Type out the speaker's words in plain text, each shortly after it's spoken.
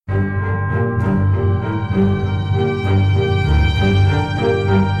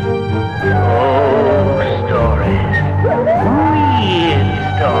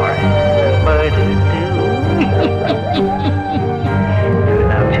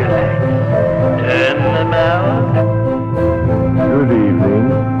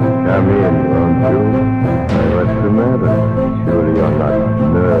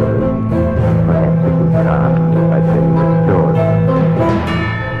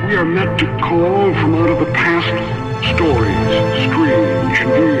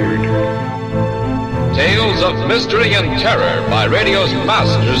Mystery and terror by radio's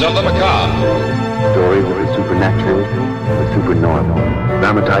masters of the macabre. Stories of the supernatural, the supernormal,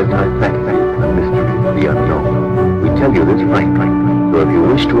 dramatized fantasy, the mystery, the unknown. We tell you this frankly, so if you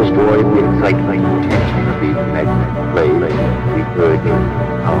wish to avoid the excitement and tension of these magnetic plays, we urge you,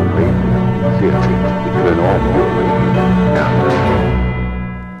 humbly, sincerely, to turn off your radio now.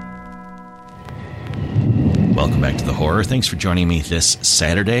 Welcome back to The Horror. Thanks for joining me this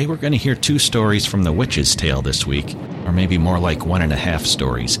Saturday. We're going to hear 2 stories from The Witch's Tale this week, or maybe more like 1.5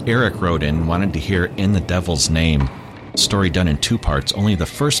 stories. Eric wrote in, wanted to hear In the Devil's Name, a story done in 2 parts. Only the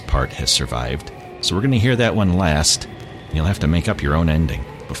first part has survived, so we're going to hear that one last. You'll have to make up your own ending.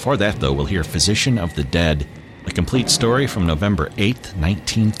 Before that, though, we'll hear Physician of the Dead, a complete story from November 8th,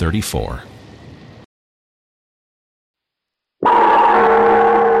 1934.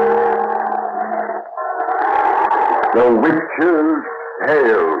 The Witch's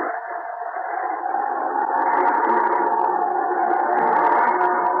Tale.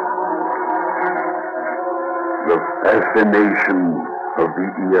 The fascination of the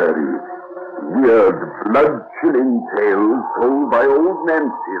eerie, weird, blood-chilling tales told by old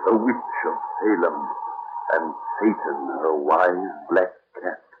Nancy, the witch of Salem, and Satan, her wise black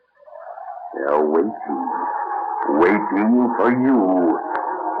cat. They are waiting for you,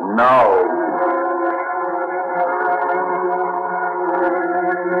 now.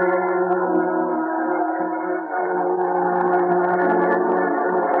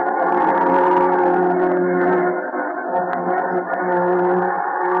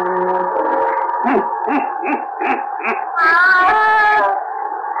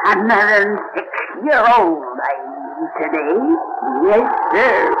 Another 6-year-old I mean today. Yes,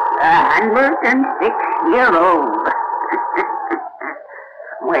 sir, 106-year-old.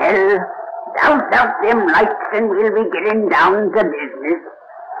 Well, douse out them lights and we'll be getting down to business.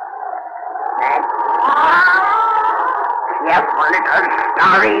 Careful little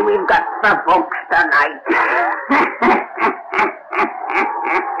story we've got for folks tonight.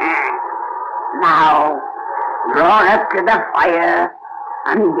 Now, draw up to the fire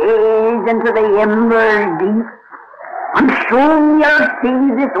and gaze into the embers deep, and soon you'll see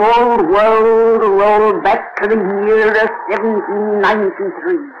this old world roll back to the year of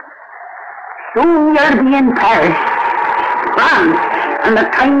 1793. Soon you'll be in Paris, France, and the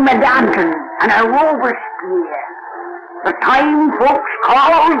time of Danton and a Robespierre, the time folks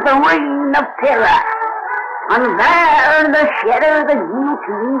call the Reign of Terror, and there in the shadow of the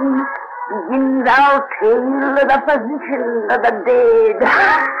guillotine begins our tale of the physician of the dead.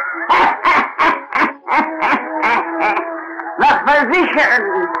 The physician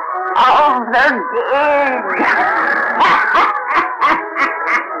of the dead.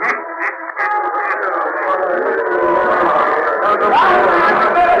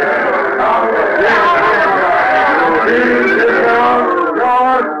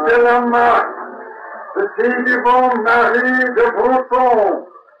 Petit devant Marie de Breton,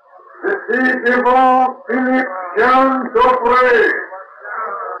 petit devant Philippe Jean d'Aubrey,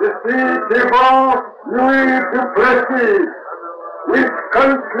 petit devant Louis Duplessis, which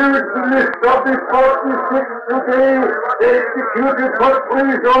concludes the list of the 46 today executed for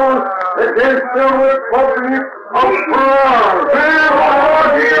treason against the Republic of France.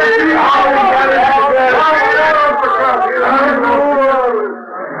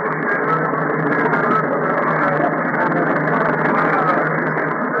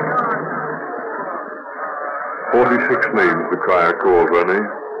 46 names the crier called, Rennie.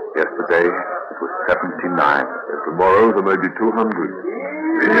 Yesterday, it was 79. And tomorrow, there may be 200.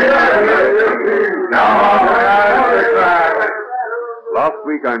 Last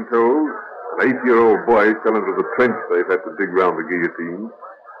week, I'm told, an 8-year-old boy fell into the trench they've had to dig round the guillotine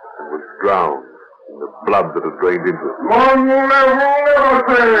and was drowned in the blood that had drained into it.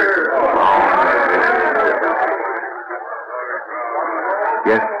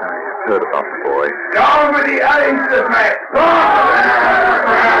 Yes, I heard about the boy. Down with the Allies, man!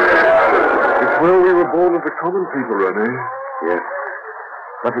 It's well we were born of the common people, Rennie. Yes.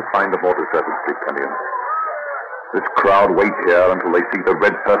 Let us find the motor servants, please come in. This crowd wait here until they see the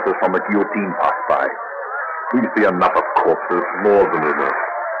red hearses from the guillotine pass by. We see enough of corpses. More than enough.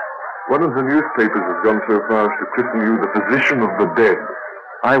 One of the newspapers has gone so far as to christen you the physician of the dead.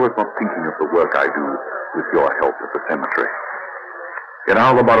 I was not thinking of the work I do with your help at the cemetery. In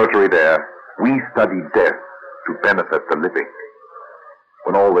our laboratory there, we study death to benefit the living.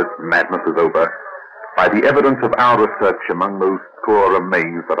 When all this madness is over, by the evidence of our research among those poor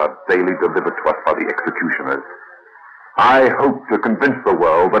remains that are daily delivered to us by the executioners, I hope to convince the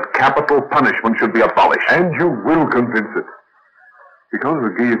world that capital punishment should be abolished. And you will convince it. Because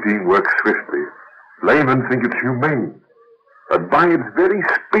the guillotine works swiftly, laymen think it's humane. But by its very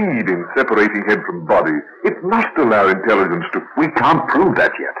speed in separating head from body, it must allow intelligence to... We can't prove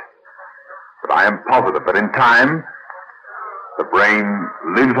that yet. But I am positive that in time, the brain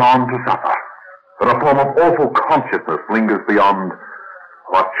lives on to suffer. That a form of awful consciousness lingers beyond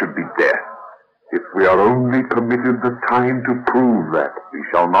what should be death. If we are only permitted the time to prove that. We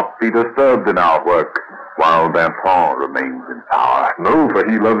shall not be disturbed in our work while Bertrand remains in power. No, for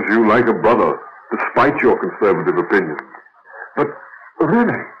he loves you like a brother, despite your conservative opinions. But,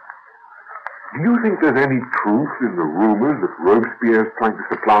 René, do you think there's any truth in the rumors that Robespierre's trying to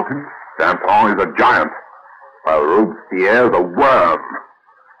supplant him? Danton is a giant, while Robespierre is a worm.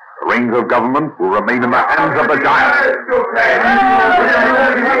 The reins of government will remain in the hands of the giant. Oh,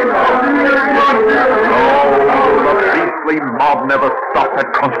 the beastly mob never stopped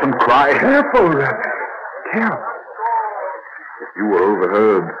that constant cry. Careful, René. Careful. If you were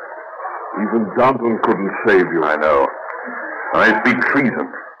overheard, even Danton couldn't save you. I know. I speak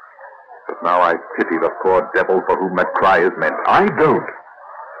treason. But now I pity the poor devil for whom that cry is meant. I don't.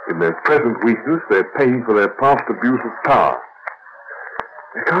 In their present weakness, they're paying for their past abuse of power.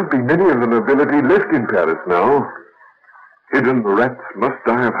 There can't be many of the nobility left in Paris now. Hidden rats must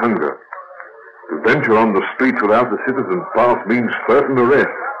die of hunger. To venture on the streets without the citizens' pass means certain arrest.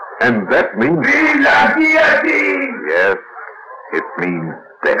 And that means... Yes, it means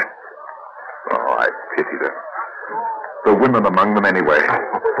death. Oh, I pity them. The women among them anyway.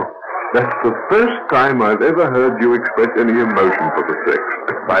 That's the first time I've ever heard you express any emotion for the sex.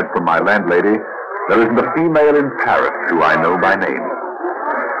 Aside from my landlady, there isn't a female in Paris who I know by name.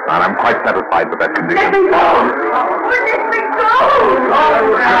 And I'm quite satisfied with that condition. Let me go! Let me go!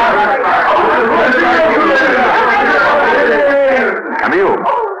 Camille,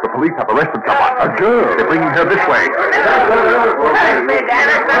 the police have arrested someone. A girl. They're bringing her this way.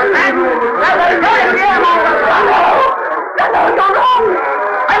 No, you're wrong.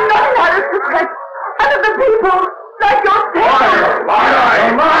 I'm not an aristocrat. I'm of the people, like yourself. Liar!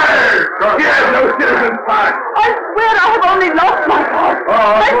 He has no citizen's pass. I swear I have only lost my heart.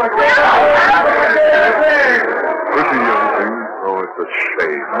 I swear I have. Pretty young thing. Oh, it's a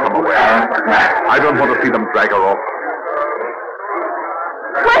shame. Come away. I don't want to see them drag her off.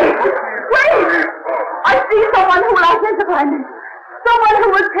 Wait! I see someone who will identify me. Someone who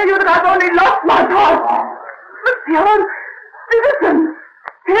will tell you that I've only lost my heart. Monsieur, citizen,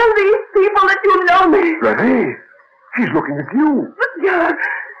 tell these people that you know me. René, she's looking at you. Monsieur,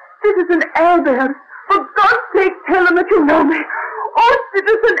 Citizen Albert, for God's sake, tell them that you know me. Oh,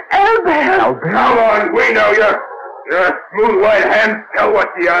 Citizen Albert. Albert? Come on, we know you. Your smooth white hands tell what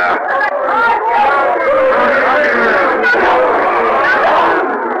you are.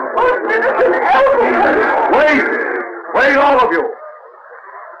 Oh, Citizen Albert. Wait, all of you.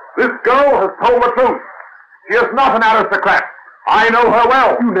 This girl has told the truth. She is not an aristocrat. I know her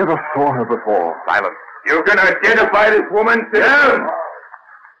well. You never saw her before. Silence. You can identify this woman, Yes.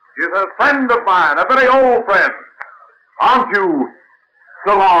 She's a friend of mine, a very old friend. Aren't you,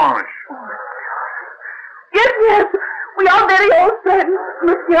 Solange? Yes. We are very old friends,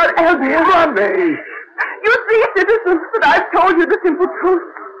 Monsieur Albert. René! You see, citizens, that I've told you the simple truth.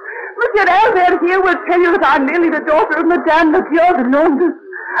 Monsieur Albert here will tell you that I'm merely the daughter of Madame Laguerre de Londres,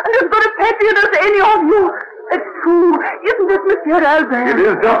 and as good a patriot as any of you. It's true, isn't it, Monsieur Albert? It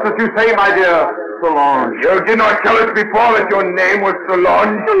is just as you say, my dear Solange. You did not tell us before that your name was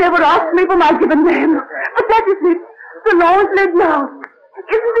Solange. You never asked me for my given name, but that is it. Solange Ledger.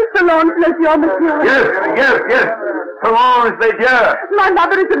 Isn't it Solange Ledger, Monsieur? Yes. Solange Ledger. My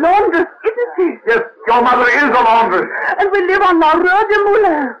mother is a laundress, isn't she? Yes, your mother is a laundress. And we live on La Rue de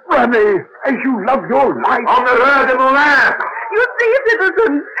Moulin. René, as you love your life. On the Rue de Moulin. You see,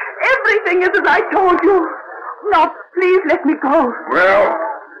 citizens, everything is as I told you. Now, please let me go. Well,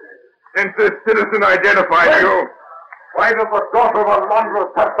 since this citizen identified you, why does the daughter of a laundress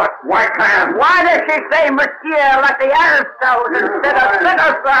have such white hands? Why does she say monsieur like the Aristotle instead of citizen?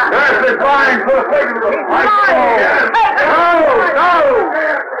 Yes, it's lying for the sake of the lying. Yes. No!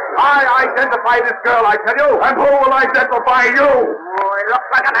 I identify this girl, I tell you. And who will identify you? Oh, he looks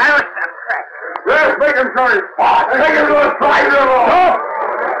like an aristocrat. Yes, make him show his spot. Take him to the side of the road. Stop!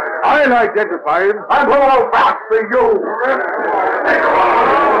 I'll identify him. And who will vouch for you?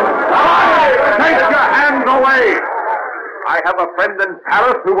 Take your hands away. I have a friend in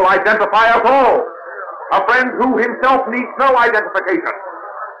Paris who will identify us all. A friend who himself needs no identification.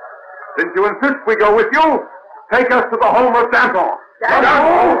 Since you insist we go with you, take us to the home of Danton.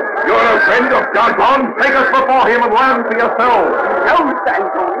 Danton? You're a friend of Danton. Take us before him and learn for yourself. No,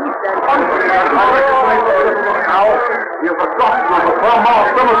 Danton. He's Danton. Now, you've forgotten of the Clermont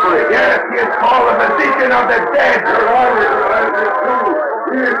cemetery. Yes, he is called the physician of the dead.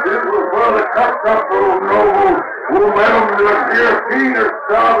 Yes, it was for the cut-up old noble who Madame de Guillotine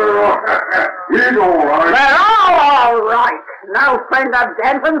started. He's all right. They're all right. No friend of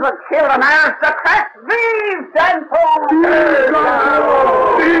Danton's will kill an aristocrat. Vive Danton! Vive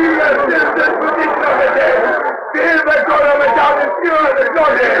the physician of the dead! Vive the good of Madame de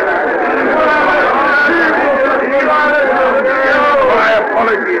Guillotine! My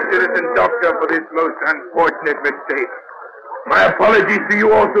apologies, citizen doctor, for this most unfortunate mistake. My apologies to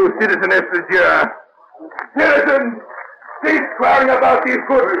you also, citizen Esther. Citizens, cease crowding about these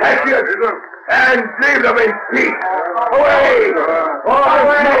good patriots and leave them in peace. Away!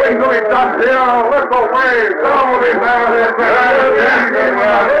 Nothing to be done here. Look away. Don't be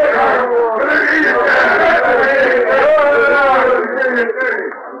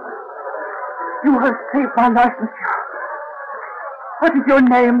You have saved my life, monsieur. What is your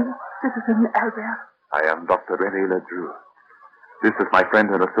name, Citizen Albert? I am Dr. René Ledru. This is my friend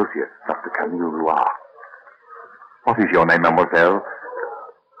and associate, Dr. Camille Roy. What is your name, mademoiselle?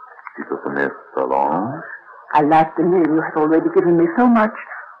 This is Miss Solange. Alas, the name you have already given me so much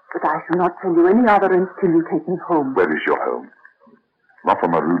that I shall not tell you any other until you take me home. Where is your home? Not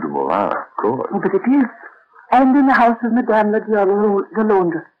from the Rue de Moulin, of course. Oh, but it is. And in the house of Madame the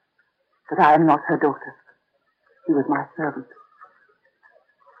laundress. But I am not her daughter. She was my servant.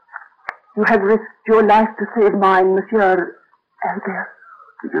 You have risked your life to save mine, Monsieur Albert.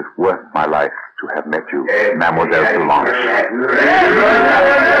 It is worth my life to have met you, Mademoiselle Solange.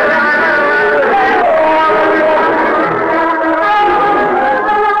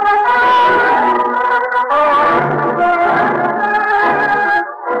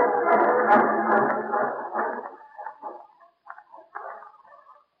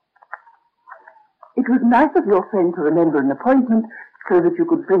 It was nice of your friend to remember an appointment so that you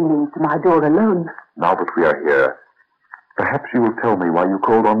could bring me to my door alone. Now that we are here, perhaps you will tell me why you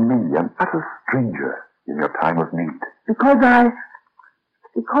called on me, an utter stranger, in your time of need. Because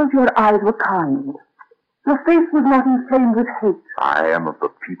your eyes were kind. Your face was not inflamed with hate. I am of the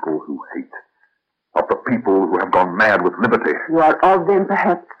people who hate. Of the people who have gone mad with liberty. You are of them,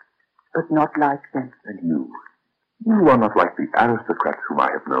 perhaps, but not like them. And you are not like the aristocrats whom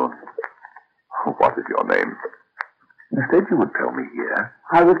I have known. What is your name? You said you would tell me here.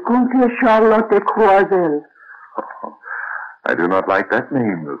 I was Comtesse Charlotte de Croiselle. Oh, I do not like that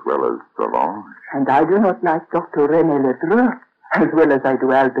name as well as Solange. And I do not like Dr. René Ledru as well as I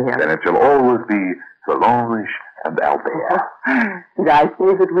do Albert. Then it shall always be Solange and Albert. Did I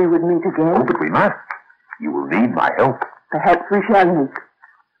say that we would meet again? Oh, but we must. You will need my help. Perhaps we shall meet.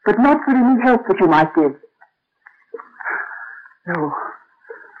 But not for any help that you might give. No.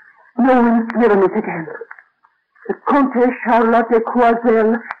 No, we must never meet again. The Comtesse Charlotte de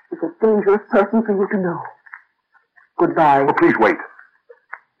Croiselle is a dangerous person for you to know. Goodbye. Oh, please wait.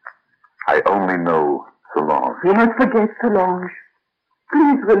 I only know Solange. You must forget Solange.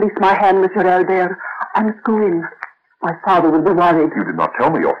 Please release my hand, Monsieur Albert. I must go in. My father will be worried. You did not tell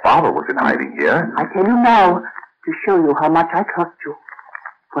me your father was in hiding here. I tell you now to show you how much I trust you.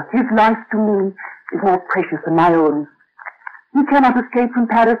 For his life to me is more precious than my own. You cannot escape from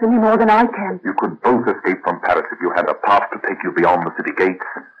Paris any more than I can. You could both escape from Paris if you had a pass to take you beyond the city gates.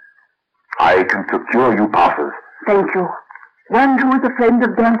 I can secure you passes. Thank you. One who is a friend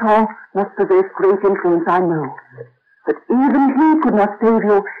of Danton must possess great influence, I know. But even he could not save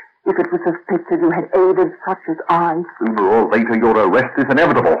you if it was suspected you had aided such as I. Sooner or later, your arrest is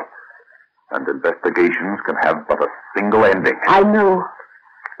inevitable. And investigations can have but a single ending. I know.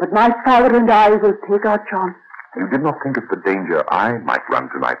 But my father and I will take our chance. You did not think of the danger I might run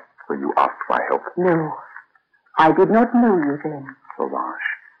tonight when you asked my help. No. I did not know you then. Solange,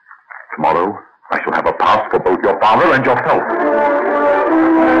 tomorrow I shall have a pass for both your father and yourself.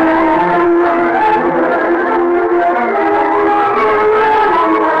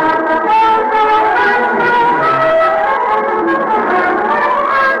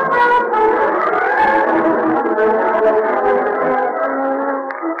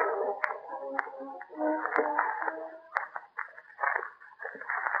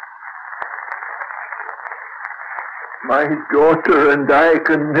 My daughter and I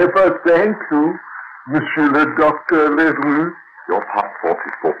can never thank you, Monsieur le Docteur Leroux. Your passport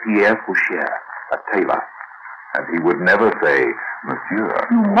is for Pierre Faucher, a tailor. And he would never say, Monsieur.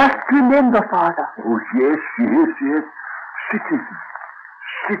 You must remember, Father. Oh, yes.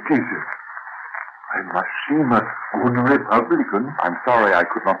 Citizen. I must seem a good Republican. I'm sorry I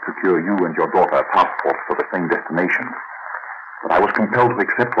could not secure you and your daughter passports for the same destination. But I was compelled to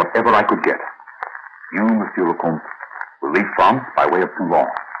accept whatever I could get. You, Monsieur le Comte, will leave France by way of Toulon.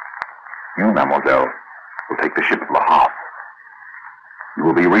 You, Mademoiselle, will take the ship to Le Havre. You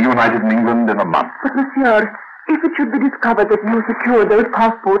will be reunited in England in a month. But, Monsieur, if it should be discovered that you secured those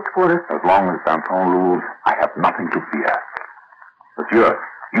passports for us... As long as Danton rules, I have nothing to fear. Monsieur,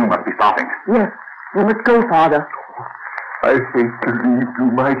 you must be starting. Yes, you must go, Father. I hate to leave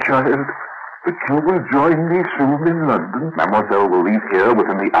you, my child, but you will join me soon in London. Mademoiselle will leave here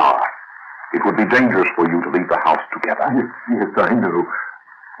within the hour. It would be dangerous for you to leave the house together. Yes, I know.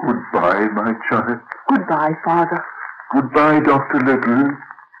 Goodbye, my child. Goodbye, Father. Goodbye, Dr. Leroux,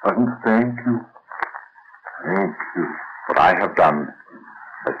 and thank you. Thank you. What I have done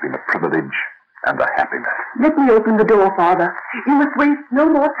has been a privilege and a happiness. Let me open the door, Father. You must waste no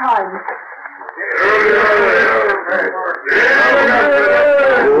more time.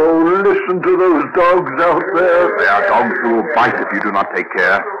 Oh, listen to those dogs out there. They are dogs who will bite if you do not take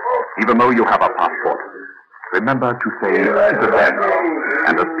care, even though you have a passport. Remember to say citizen,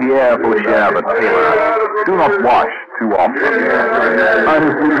 and as Pierre Faucher, the tailor, do not wash too often. I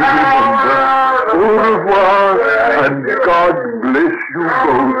will remember. Au revoir, and God bless you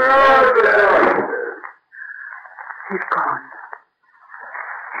both. He's gone.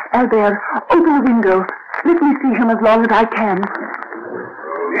 Albert, open the window. Let me see him as long as I can.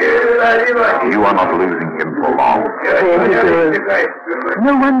 You are not losing him for long. There he goes.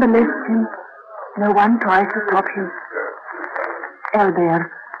 No one molested him. No one tries to stop him. Albert,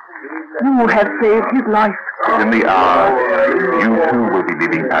 you have saved his life. In the hour, you too will be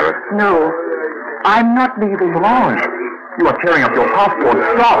leaving Paris. No, I'm not leaving. Blanche, you are tearing up your passport.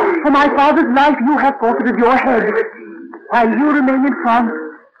 Stop. For my father's life, you have forfeited your head. While you remain in France,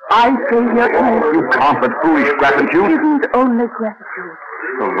 I stay here too. You can't but foolish gratitude. It isn't only gratitude.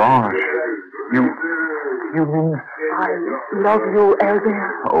 Solange, you mean... I love you,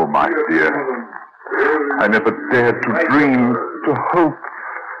 Albert. Oh, my dear. I never dared to dream, to hope.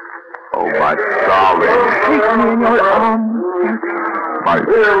 Oh, my darling. Take me in your arms, Albert. My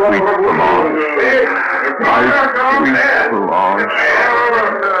sweet Solange. My sweet Solange.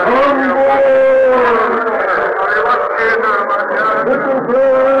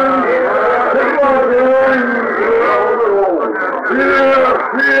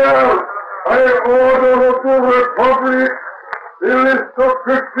 Here, I order of the Republic the list of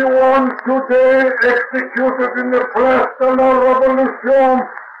 51 today executed in the Place de la Revolution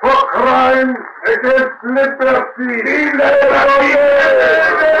for crimes against liberty.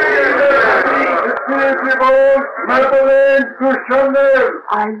 Madeleine Duchanel.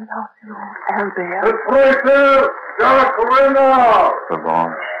 I love you, Albert. The traitor, Jacques Renard.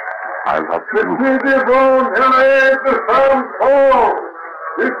 Solange, I love The you. citizen Helene de Saint-Paul.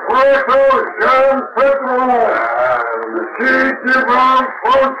 The traitor Jean Pedro. The citizen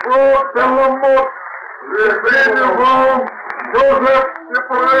François Delamotte. The citizen Joseph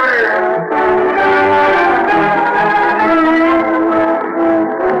Depre.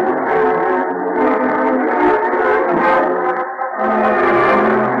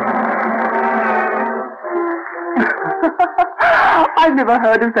 I've never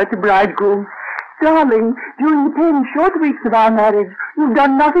heard of such a bridegroom. Darling, during the 10 short weeks of our marriage, you've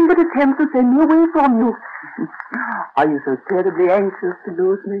done nothing but attempt to send me away from you. Are you so terribly anxious to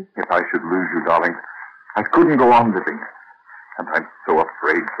lose me? If I should lose you, darling, I couldn't go on living. And I'm so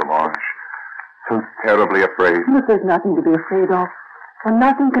afraid, Solange. So terribly afraid. But there's nothing to be afraid of, for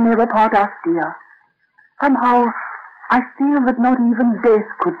nothing can ever part us, dear. Somehow, I feel that not even death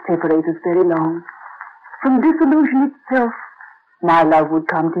could separate us very long. From dissolution itself, my love would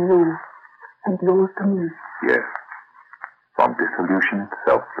come to you, and yours to me. Yes. From dissolution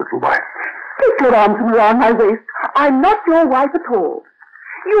itself, little wife. Take your arms around my waist. I'm not your wife at all.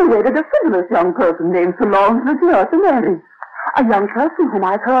 You wedded a frivolous young person named Solange Monsieur to marry. A young person whom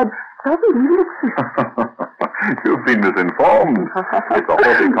I've heard doesn't even exist. You've been misinformed. It's a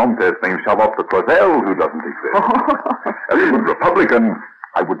haughty countess named Charlotte de Clausel who doesn't exist. As a good Republican,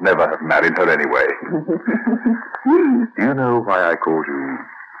 I would never have married her anyway. Do you know why I called you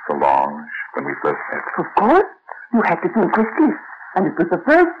Solange when we first met? Of course. You had to think quickly, and it was the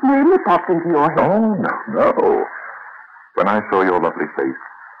first name that popped into your head. Oh, no. When I saw your lovely face,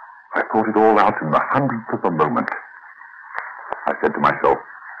 I thought it all out in the hundredth of a moment. I said to myself,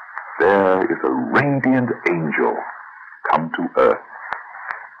 there is a radiant angel come to earth.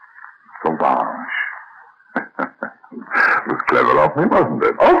 Solange. It was clever of me, wasn't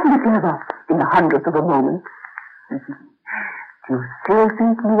it? Awfully clever, in the hundredth of a moment. Do you still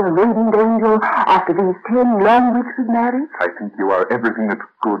think me a radiant angel after these 10 long weeks of marriage? I think you are everything that's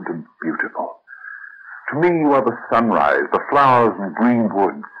good and beautiful. To me, you are the sunrise, the flowers and green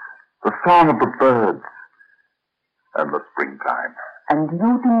woods, the song of the birds, and the springtime. And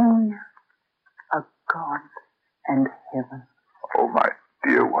you to me, a God and heaven. Oh, my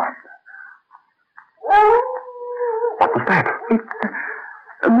dear one. What was that? It's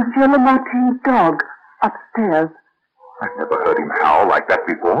Monsieur Lamartine's dog upstairs. I've never heard him howl like that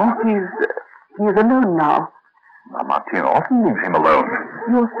before. He's alone now. Lamartine often leaves him alone.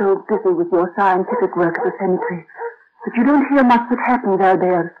 You're so busy with your scientific work at the cemetery that you don't hear much that happens out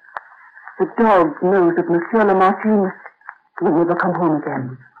there. The dog knows that Monsieur Lamartine will never come home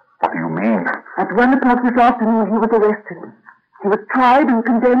again. What do you mean? At 1 o'clock this afternoon, he was arrested. He was tried and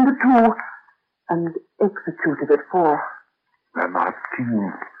condemned at 2 and executed at 4.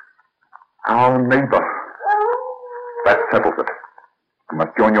 Lamartine, our neighbor. That settles it. You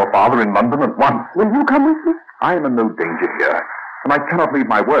must join your father in London at once. Will you come with me? I am in no danger here, and I cannot leave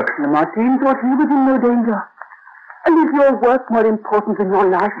my work. Lamartine thought he was in no danger. And is your work more important than your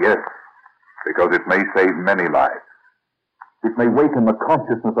life? Yes, because it may save many lives. It may waken the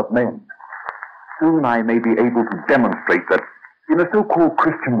consciousness of men. Soon I may be able to demonstrate that in a so-called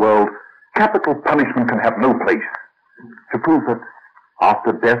Christian world, capital punishment can have no place. To prove that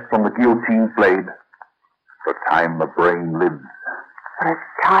after death from the guillotine's blade, for a time the brain lives. For a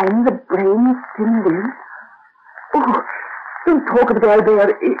time the brain still lives? Oh, don't talk of it,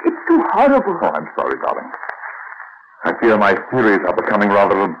 Albert. It's too horrible. Oh, I'm sorry, darling. I fear my theories are becoming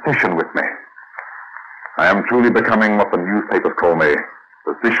rather an obsession with me. I am truly becoming what the newspapers call me,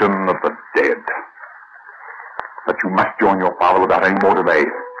 physician of the dead. But you must join your father without any more delay.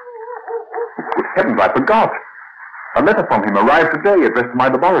 Good heavens, I forgot. A letter from him arrived today, addressed to my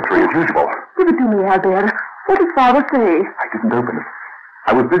laboratory as usual. Give it to me, Albert. What did Father say? I didn't open it.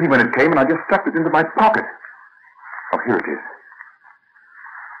 I was busy when it came, and I just stuffed it into my pocket. Oh, here it is.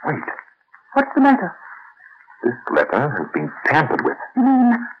 Wait. What's the matter? This letter has been tampered with. You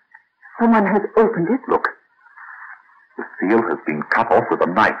mean someone has opened it? Look. The seal has been cut off with a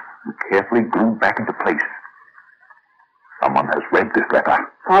knife and carefully glued back into place. Someone has read this letter.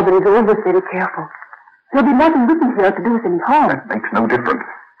 Father is always very careful. There'll be nothing written here to do us any harm. That makes no difference.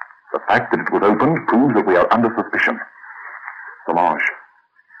 The fact that it was opened proves that we are under suspicion. Solange,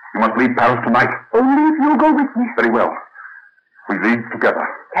 you must leave Paris tonight. Only if you go with me. Very well. We leave together.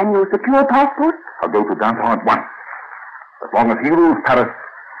 Can you secure passports? I'll go to Danton at once. As long as he rules Paris,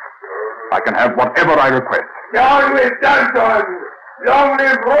 I can have whatever I request. Long live Danton! Long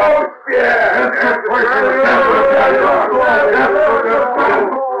live Robespierre!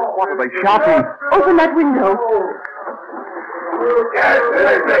 What are they shouting? Open that window.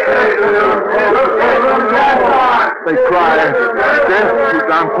 They cry, death to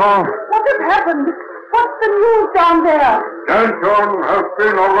Danton. What has happened? What's the news down there? Danton has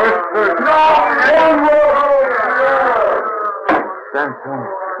been arrested. Danton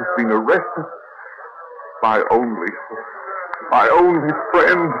has been arrested. My only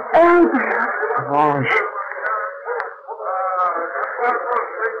friend. Albert. Solange.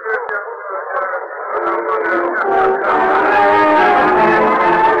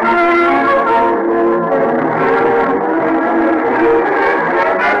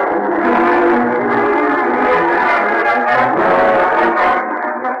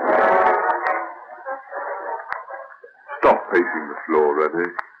 Stop pacing the floor, René,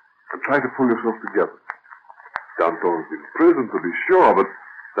 and try to pull yourself together. Danton's in prison, to be sure, but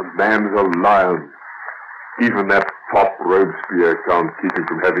the man's a lion. Even that fop Robespierre can't keep him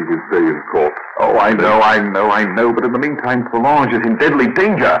from having his day in court. Oh, I know, but in the meantime, Solange is in deadly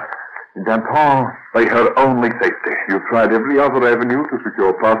danger. In Danton lay her only safety. You tried every other avenue to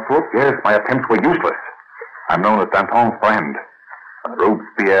secure passport? Yes, my attempts were useless. I'm known as Danton's friend. And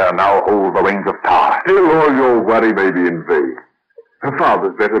Robespierre now holds the reins of power. Still, all your worry may be in vain. Her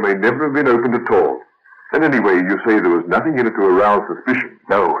father's letter may never have been opened at all. And anyway, you say there was nothing in it to arouse suspicion.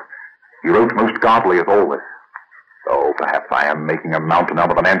 No. He wrote most guardedly as always. Oh, perhaps I am making a mountain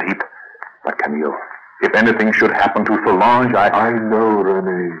out of an antheap. But, Camille, if anything should happen to Solange, I know,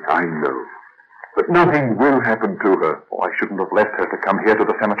 René, I know. But nothing will happen to her. Oh, I shouldn't have left her to come here to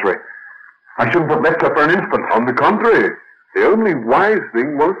the cemetery. I shouldn't have left her for an instant. On the contrary, the only wise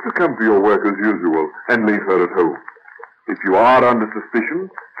thing was to come to your work as usual and leave her at home. If you are under suspicion,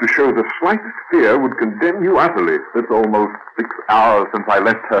 to show the slightest fear would condemn you utterly. It's almost 6 hours since I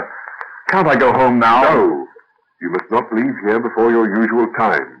left her. Can't I go home now? No. You must not leave here before your usual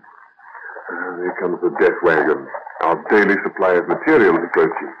time. Here comes the death wagon. Our daily supply of material is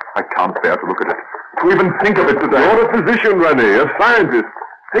approaching. I can't bear to look at it. To even think of it today. You're a physician, Rene, a scientist.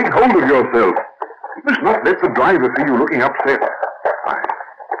 Take hold of yourself. You must not let the driver see you looking upset.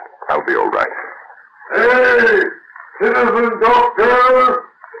 I'll be all right. Hey, citizen doctor,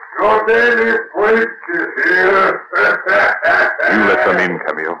 your daily plate is here. You let them in,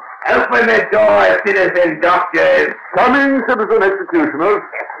 Camille. Open the door, citizen doctors. Coming, citizen executioners.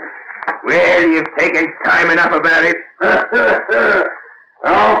 Well, you've taken time enough about it.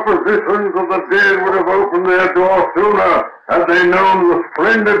 Our physicians of the dead would have opened their door sooner had they known the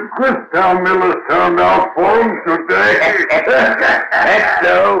splendid grist our millers turned out for them today. That's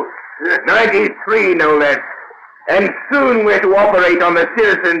so. 93, no less. And soon we're to operate on the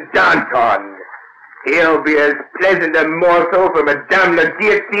citizen Danton. He'll be as pleasant a morsel for Madame la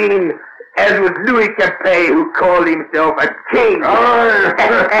Guillotine as was Louis Capet, who called himself a king.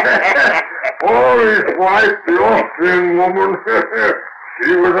 Aye. Or his wife, the Austrian woman.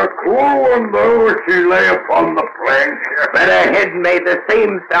 She was a cool one, though, as she lay upon the plank. But her head made the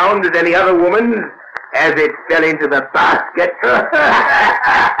same sound as any other woman's as it fell into the basket.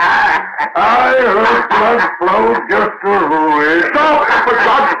 I heard blood flow just as away. Stop! For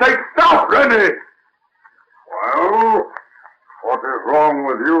God's sake, stop, Rene! Well, what is wrong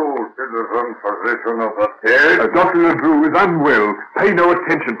with you, citizen physician of the dead? Dr. Ledoux is unwell. Pay no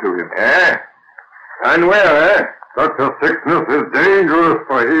attention to him. Eh? Unwell, eh? Such a sickness is dangerous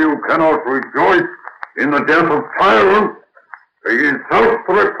for he who cannot rejoice in the death of tyrants. He insults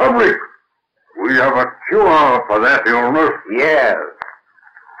the Republic. We have a cure for that illness. Yes.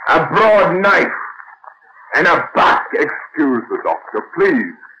 A broad knife and a basket. Excuse the doctor,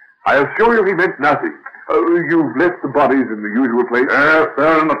 please. I assure you he meant nothing. You've left the bodies in the usual place? Yes,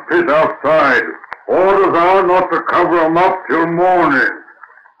 they're in the pit outside. Orders are not to cover them up till morning.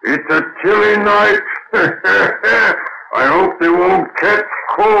 It's a chilly night. I hope they won't catch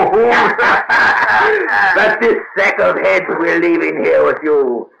cold. But this sack of heads we're leaving here with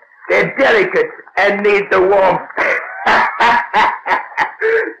you, they're delicate and need the warmth.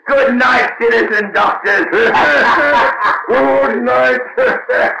 Good night, citizen doctors. Good night.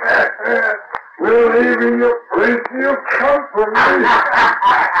 We're leaving you plenty of company.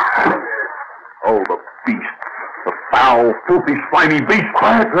 Oh, the beast. The foul, filthy, slimy beast.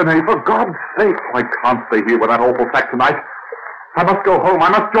 Quiet, Rene, for God's sake. I can't stay here with that awful sack tonight. I must go home. I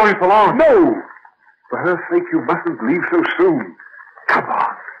must join Solange. No! For her sake, you mustn't leave so soon. Come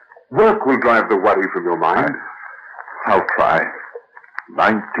on. Work will drive the worry from your mind. I'll try.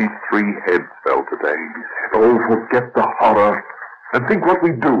 93 heads fell today. Oh, forget the horror and think what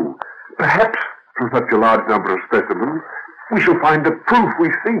we do. Perhaps, through such a large number of specimens, we shall find the proof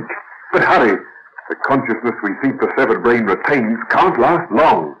we seek. But hurry. The consciousness we think the severed brain retains can't last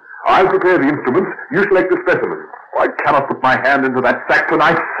long. I'll prepare the instruments. You select the specimens. I cannot put my hand into that sack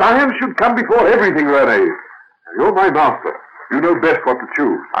tonight. Science should come before everything, Rene. You're my master. You know best what to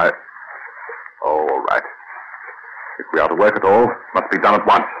choose. Oh, all right. If we are to work at all, it must be done at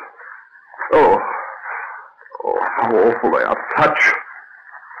once. Oh, how awful they are to touch.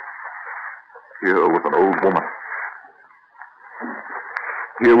 Here was an old woman.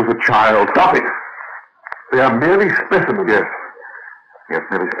 Here was a child. Stop it! They are merely specimens. Yes. Yes,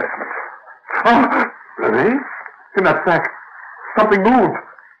 merely specimens. Oh, Rene? In that sack, something moved.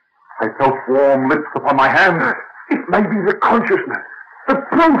 I felt warm lips upon my hands. It may be the consciousness. The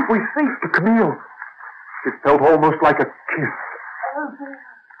proof we seek. To Camille. It felt almost like a kiss. Elsie.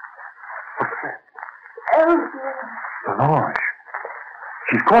 What's that? Elsie. Solange.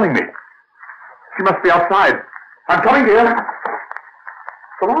 She's calling me. She must be outside. I'm coming, dear.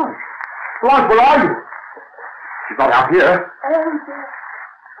 Solange. Solange, where are you? She's not out here. Elsie.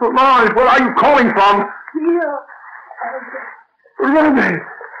 Solange, where are you calling from? Here. Rene!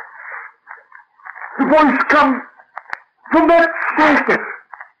 The voice comes from that sack.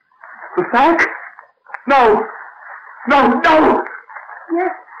 The sack? No. No.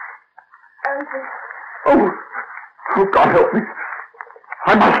 Yes. Elsie. Oh, God help me.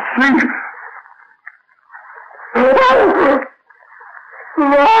 I must see.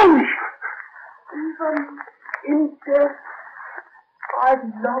 Solange! Even in death, I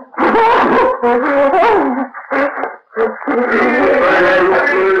love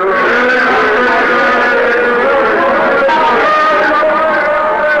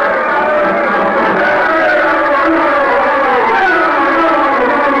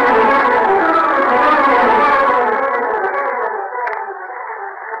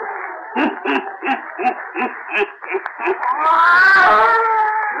Well,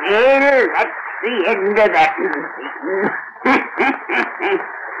 that's the end of that.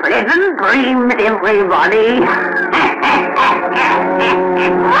 Pleasant dreams, everybody.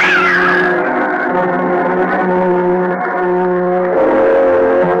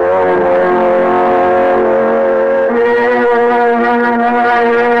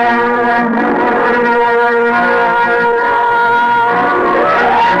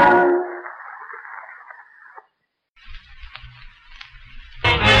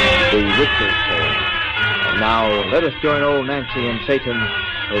 Let us join old Nancy and Satan,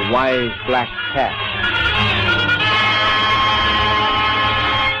 the wise black cat.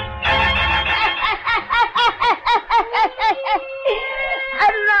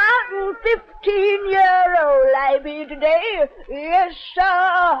 I'm 115-year-old I be today. Yes, sir,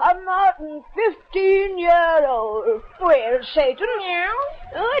 I'm 115-year-old. Well, Satan,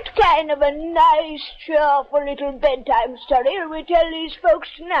 what kind of a nice, cheerful little bedtime story will we tell these folks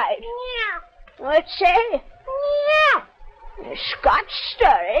tonight? What say? A Scotch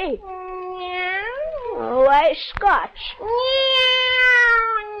story? Why Scotch?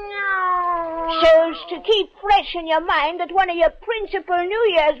 So's to keep fresh in your mind that one of your principal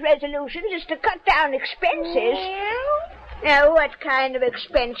New Year's resolutions is to cut down expenses. Now, what kind of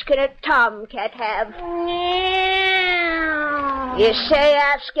expense can a tomcat have? You say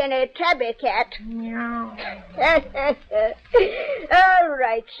ask any tabby cat. All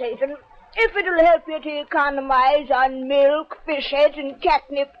right, Satan. If it'll help you to economize on milk, fish heads, and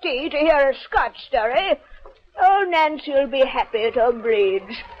catnip tea to hear a Scotch story, old Nancy will be happy to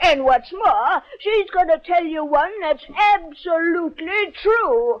oblige. And what's more, she's going to tell you one that's absolutely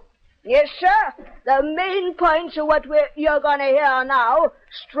true. Yes, sir, the main points of what you're going to hear now,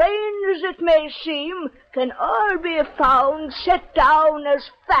 strange as it may seem, can all be found set down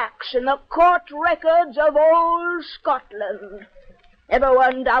as facts in the court records of old Scotland.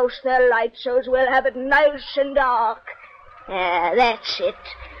 Everyone douse their lights so's we'll have it nice and dark. That's it.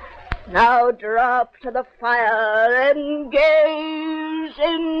 Now drop to the fire and gaze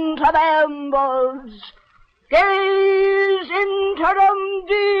into the embers. Gaze into them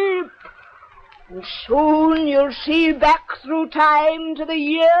deep. And soon you'll see back through time to the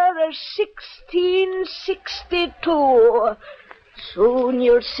year of 1662. Soon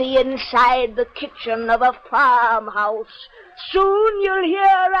you'll see inside the kitchen of a farmhouse. Soon you'll hear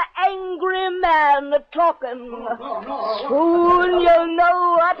an angry man a-talking. Soon you'll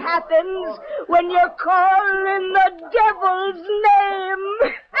know what happens when you call in the devil's name.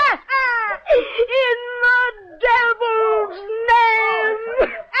 In the devil's name.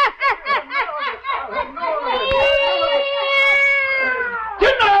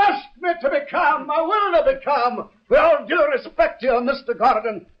 Didn't ask me to be calm. I will not be calm. With all due respect to you, Mr.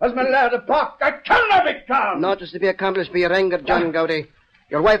 Gordon, as my lad of Park, I cannot be calm. Naught is to be accomplished by your anger, John Gowdy.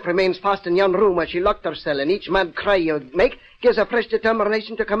 Your wife remains fast in yon room where she locked herself, and each mad cry you make gives her fresh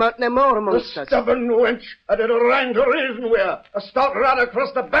determination to come out no more amongst us. The stubborn wench, I did a rhyme to reason with her. A stout rat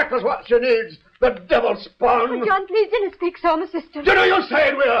across the back is what she needs. The devil spawn. Oh, John, please don't speak so, my sister. Do you say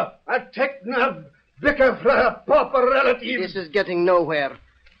it with her? I'll take no vicar for her pauper relative. This is getting nowhere.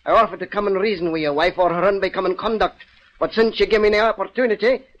 I offered to come and reason with your wife or her unbecoming conduct. But since you give me the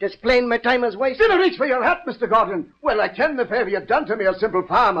opportunity, it's plain my time is wasted. Did I reach for your hat, Mr. Gordon? Well, I ken the favour you've done to me, a simple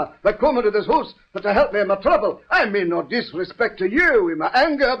farmer, that come into this house, but to help me in my trouble. I mean no disrespect to you in my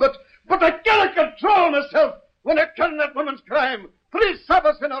anger, but I cannot control myself when I ken that woman's crime. 3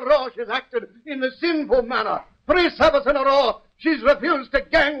 Sabbaths in a row she's acted in the sinful manner. 3 Sabbaths in a row she's refused to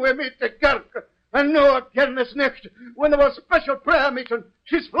gang with me to Kirk. And now again this next, when there was special prayer meeting,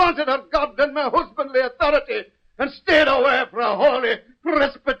 she's flaunted her God and my husbandly authority and stayed away for a holy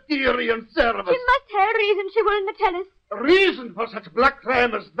Presbyterian service. She must have a reason she wouldn't tell us. A reason for such black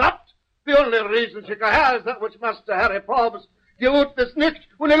crime as that? The only reason she can have is that which Master Harry Forbes gave out this night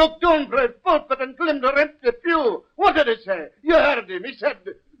when he looked down for his pulpit and claimed her empty pew. What did he say? You heard him. He said,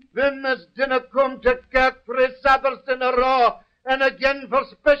 "Them as dinna come to kirk 3 Sabbaths in a row and again for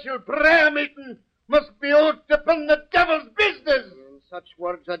special prayer meeting must be out upon the devil's business." Such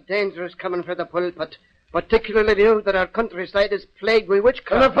words are dangerous coming from the pulpit, particularly now that our countryside is plagued with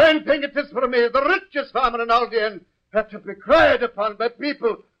witchcraft. And a fine thing it is for me, the richest farmer in Aldean, had to be cried upon by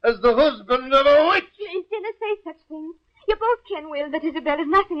people as the husband of a witch. Please dinna say such things. You both ken well that Isabel is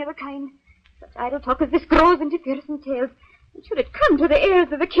nothing of the kind. Such idle talk as this grows into fearsome tales. And should it come to the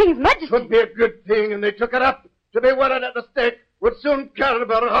ears of the King's Majesty... It would be a good thing, and they took it up. To be worried at the stake would soon curb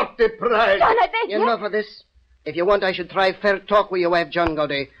her haughty pride. John, I beg you. Enough of this. If you want, I should try fair talk with your wife, John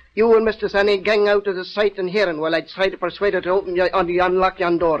Gowdy. You and Mr. Sanny gang out of the sight and hearing while I'd try to persuade her to unlock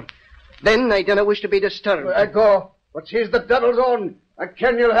yon door. Then I don't wish to be disturbed. I go, but she's the devil's own. I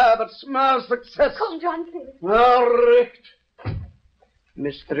can you'll have a small success. Come, John, please. All right.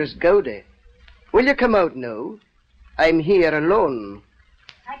 Mistress Gowdy, will you come out now? I'm here alone.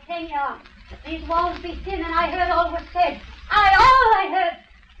 I tell you, these walls be thin, and I heard all was said. I heard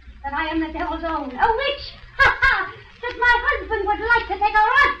that I am the devil's own. A witch! Ha ha! That my husband would like to take a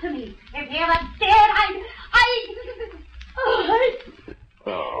rod to me. If he ever dared,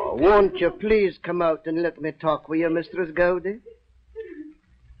 Oh, won't you please come out and let me talk with you, Mistress Gowdy?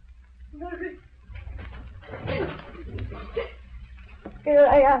 Here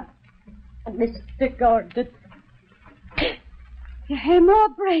I am, Mr. Gordon. You have more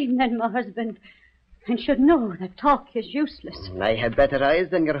brain than my husband, and should know that talk is useless. I have better eyes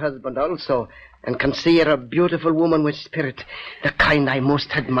than your husband also, and can see you're a beautiful woman with spirit, the kind I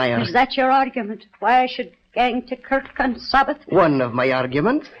most admire. Is that your argument? Why I should gang to Kirk on Sabbath? One of my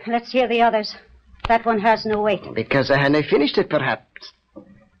arguments. Let's hear the others. That one has no weight. Because I hadn't finished it, perhaps.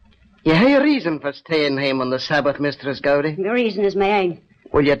 You have a reason for staying home on the Sabbath, Mistress Gowdy? The reason is my own.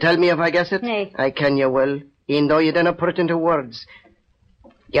 Will you tell me if I guess it? Nay. I can you will, even though you didn't put it into words.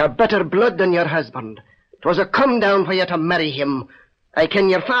 You're better blood than your husband. 'Twas a come down for you to marry him. I ken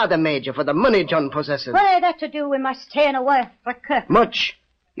your father made you for the money John possesses. What had that to do with my staying away for Kirk? Much.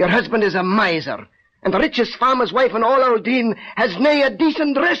 Your husband is a miser, and the richest farmer's wife in all Aldine has nae a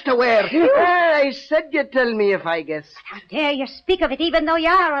decent dress to wear. I said you'd tell me if I guessed. How dare you speak of it even though you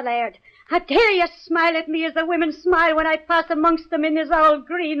are a laird? How dare you smile at me as the women smile when I pass amongst them in this old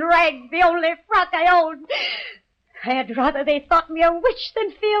green rag, the only frock I own? I had rather they thought me a witch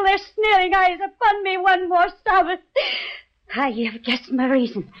than feel their sneering eyes upon me one more Sabbath. You've guessed my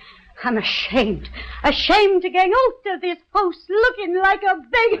reason. I'm ashamed to gang out of this house looking like a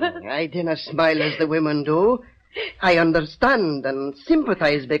beggar. I dinna smile as the women do. I understand and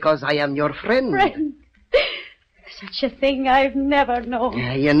sympathize because I am your friend. Friend? Such a thing I've never known.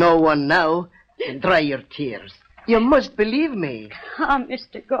 You know one now. Dry your tears. You must believe me.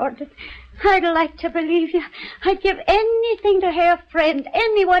 Mr. Gordon, I'd like to believe you. I'd give anything to have a friend,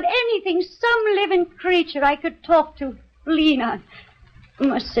 anyone, anything, some living creature I could talk to, lean on.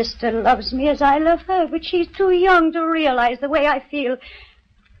 My sister loves me as I love her, but she's too young to realize the way I feel.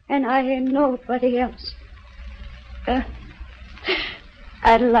 And I ain't nobody else.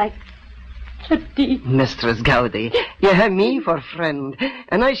 I'd like to deep. Mistress Gowdy, you have me for friend,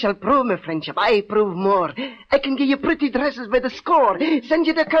 and I shall prove my friendship. I prove more. I can give you pretty dresses by the score, send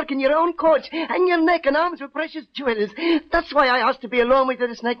you to Kirk in your own coach, hang your neck and arms with precious jewels. That's why I asked to be alone with you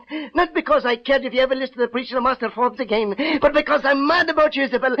this night. Not because I cared if you ever listen to the preacher of Master Forbes again, but because I'm mad about you,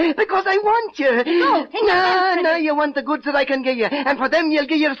 Isabel, because I want you. No, you want the goods that I can give you, and for them you'll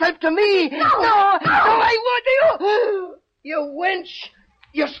give yourself to me. No, I want you. You wench.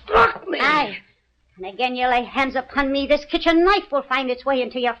 You struck me. Aye. And again you lay hands upon me, this kitchen knife will find its way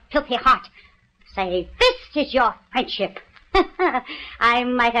into your filthy heart. Say, this is your friendship. I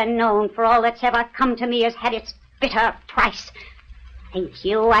might have known, for all that's ever come to me has had its bitter price. Think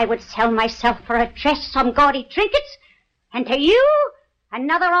you I would sell myself for a dress, some gaudy trinkets? And to you,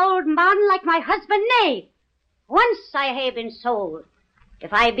 another old man like my husband? Nay, once I have been sold.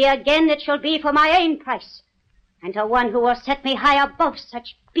 If I be again, it shall be for my own price. And to one who will set me high above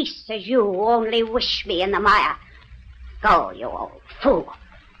such beasts as you who only wish me in the mire. Go, you old fool.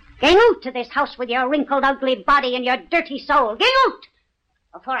 Gang out to this house with your wrinkled, ugly body and your dirty soul. Gang out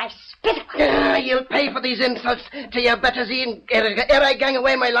before I spit upon you. You'll pay for these insults to your betters ere I gang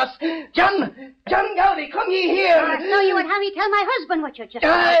away, my lass. John Gowdy, come ye here. So you would have me tell my husband what you just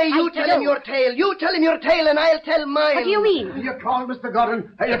you tell him your tale. You tell him your tale, and I'll tell mine. What do you mean? You call, Mr.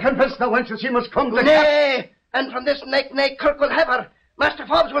 Gordon. You confess the wench she must come to Nay, and from this night, Kirk will have her. Master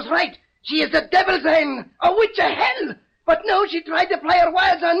Forbes was right. She is the devil's ain, a witch of hell. But no, she tried to play her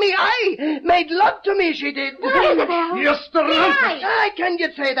wiles on me. I made love to me, she did. You strumpet. I can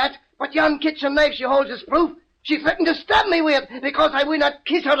you say that? But yon kitchen knife she holds is proof. She threatened to stab me with it because I will not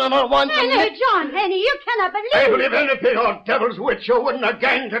kiss her on her wanton neck. John, Henny, you cannot believe. I believe anything, old devil's witch. You wouldn't have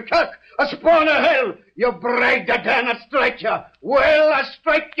ganged to Kirk. A spawn of hell. You bragged the damn and strike you. Well, I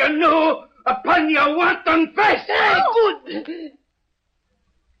strike you new upon your wanton face. Good.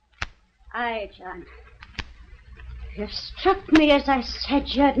 Aye, John. You struck me as I said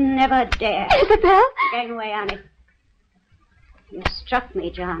you'd never dare. Isabel? Gang away, Annie. You struck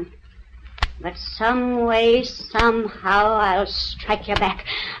me, John. But some way, somehow, I'll strike you back.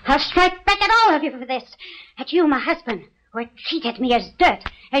 I'll strike back at all of you for this. At you, my husband, who had treated me as dirt.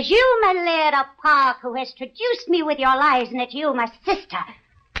 As you, my laird of Park, who has traduced me with your lies. And at you, my sister,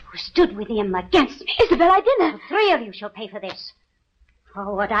 who stood with him against me. Isabel, I didn't. The three of you shall pay for this.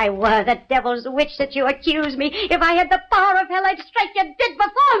 Oh, would I were the devil's witch that you accuse me. If I had the power of hell, I'd strike you dead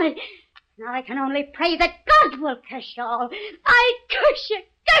before me. Now I can only pray that God will curse you all. I curse you,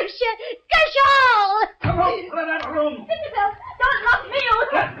 curse you, curse you all! Come out of that room! Isabel, don't lock me out!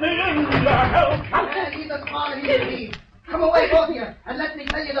 Let me in, you help! Leave us all here, please. Come away, both of you, and let me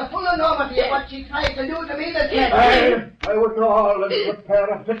tell you the full enormity of what she tried to do to me this night. I would go all and prepare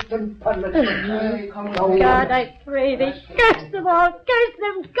a fit and punishment. God, I pray thee, curse them all, curse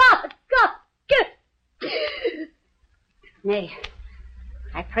them, God, curse. Nay,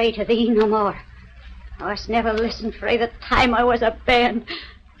 I pray to thee no more. I was never listened frae the time I was a bairn.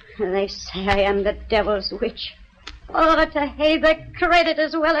 They say I am the devil's witch. Oh, to hae the credit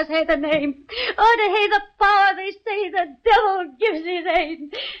as well as hae the name. Oh, to hae the power they say the devil gives his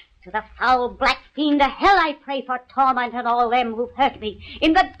aid. To the foul black fiend of hell I pray for torment and all them who've hurt me.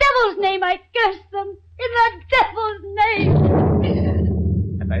 In the devil's name I curse them. In the devil's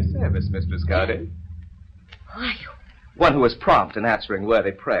name. At thy service, Mistress Gardy. Who are you? One who is prompt in answering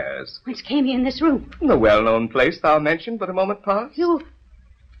worthy prayers. Whence came you in this room? The well-known place thou mentioned but a moment past. You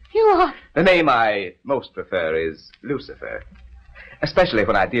are... The name I most prefer is Lucifer. Especially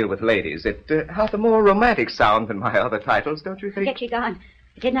when I deal with ladies. It hath a more romantic sound than my other titles, don't you think? Get you gone.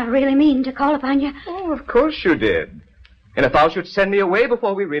 I did not really mean to call upon you. Oh, of course you did. And if thou should send me away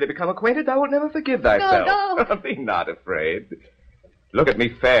before we really become acquainted, thou wilt never forgive thyself. No. Be not afraid. Look at me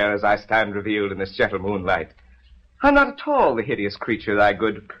fair as I stand revealed in this gentle moonlight. I'm not at all the hideous creature thy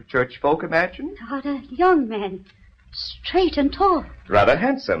good church folk imagine. Not a young man, straight and tall. Rather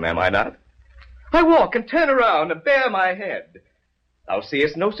handsome, am I not? I walk and turn around and bare my head. Thou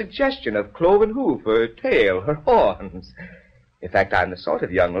seest no suggestion of cloven hoof or tail or horns. In fact, I'm the sort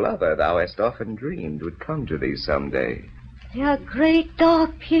of young lover thou hast often dreamed would come to thee someday. Your great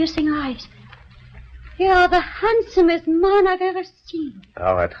dog-piercing eyes. You're the handsomest man I've ever seen.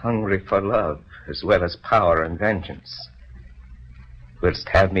 Thou art hungry for love, as well as power and vengeance. Wilt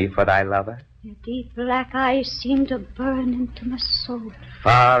have me for thy lover? Your deep black eyes seem to burn into my soul.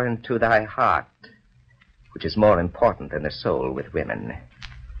 Far into thy heart, which is more important than the soul with women.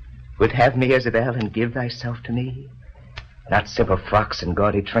 Wilt have me, Isabel, and give thyself to me? Not simple frocks and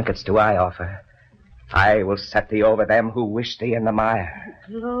gaudy trinkets do I offer. I will set thee over them who wish thee in the mire.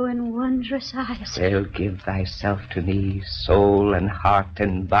 Glowing, wondrous eyes. They'll give thyself to me, soul and heart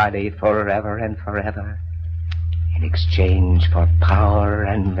and body, forever and forever, in exchange for power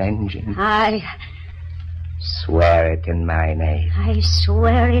and vengeance. I swear it in my name. I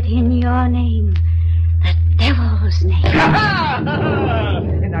swear it in your name. The devil's name.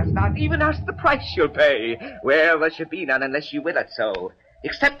 And hast not even asked the price you'll pay. Well, there should be none unless you will it so.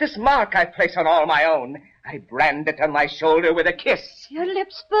 Except this mark I place on all my own. I brand it on my shoulder with a kiss. Your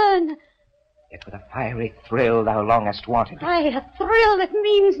lips burn. Yet with a fiery thrill thou longest wanted. Aye, a thrill that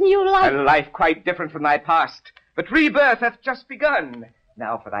means new life. A life quite different from thy past. But rebirth hath just begun.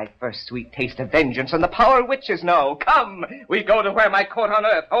 Now for thy first sweet taste of vengeance and the power witches know. Come, we go to where my court on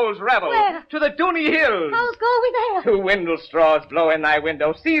earth holds revel. Where? To the Dooney Hills. I'll go with there. 2 windle straws blow in thy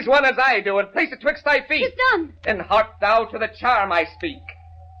window. Seize one as I do and place it twixt thy feet. It's done. Then hark thou to the charm I speak.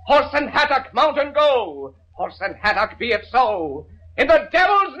 Horse and hattock, mount and go. Horse and hattock, be it so. In the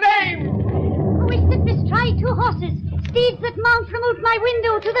devil's name. We sit bestride 2 horses, steeds that mount from out my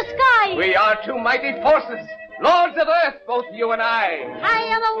window to the sky. We are 2 mighty forces. Lords of earth, both you and I. I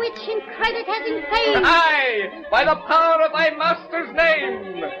am a witch in credit as in fame. Aye, by the power of thy master's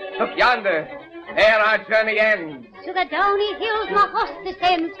name. Look yonder, there our journey ends. To the Downey Hills my horse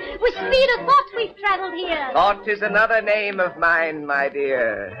descends. With speed of thought we've travelled here. Thought is another name of mine, my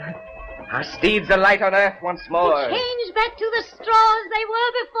dear. Our steeds alight on earth once more. We change back to the straws they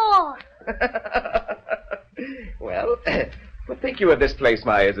were before. Well, what think you of this place,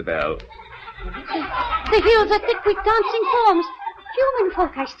 my Isabel? The hills are thick with dancing forms. Human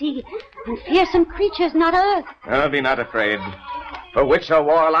folk I see, and fearsome creatures not earth. Oh, be not afraid. For witch or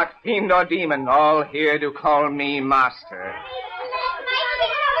warlock, fiend or demon, all here do call me master.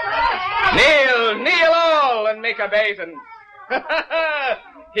 Kneel all, and make obeisance.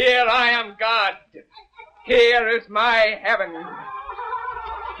 Here I am God. Here is my heaven.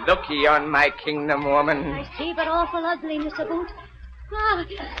 Look ye on my kingdom, woman. I see but awful ugliness about. Ah,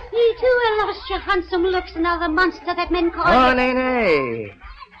 ye too have lost your handsome looks and are the monster that men call Oh, you. nay.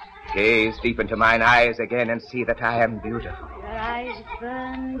 Gaze deep into mine eyes again and see that I am beautiful. Your eyes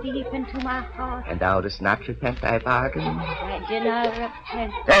burn deep into my heart. And thou dost not repent thy bargain? I do not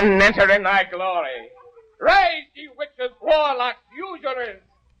repent. Then enter in thy glory. Rise, ye witches, warlocks, usurers.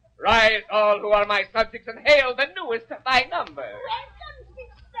 Rise, all who are my subjects, and hail the newest of thy number. Welcome,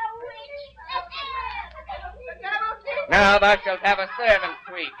 sister witch. Now thou shalt have a servant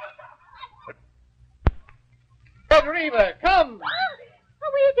sweet. Good Reaver, come!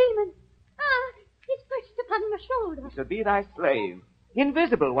 Away, demon! He's perched upon my shoulder. He shall be thy slave,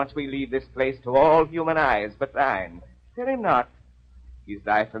 invisible once we leave this place to all human eyes but thine. Fear him not. He's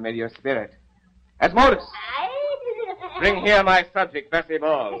thy familiar spirit. Asmodeus! Bring here my subject, Bessie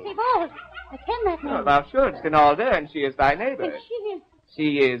Ball. Bessie Ball? I ken that name. Oh, thou shouldst in all and she is thy neighbor. And she is...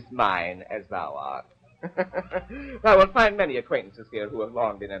 She is mine, as thou art. Thou wilt find many acquaintances here who have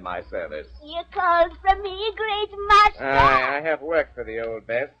long been in my service. You called for me, great master? Aye, I have work for thee, old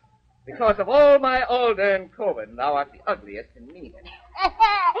Bess. Because of all my older and Coven, thou art the ugliest and meanest.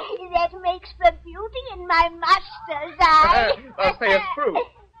 That makes for beauty in my master's eye. Thou sayest true.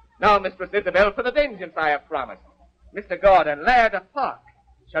 Now, Mistress Isabel, for the vengeance I have promised. Mr. Gordon, Laird of Park,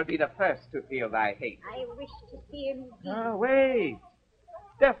 shall be the first to feel thy hate. I wish to see him. Ah, wait.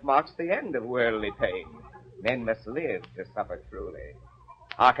 Death marks the end of worldly pain. Men must live to suffer truly.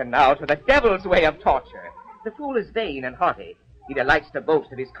 Hearken now to the devil's way of torture. The fool is vain and haughty. He delights to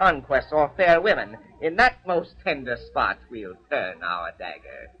boast of his conquests o'er fair women. In that most tender spot we'll turn our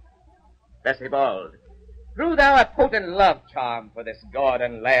dagger. Bessie Bald, drew thou a potent love charm for this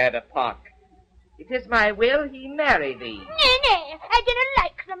Gordon Laird of Park. It is my will he marry thee. Nay, I didn't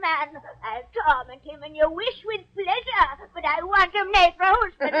like the man. I'll torment him in your wish with pleasure, but I want him nae for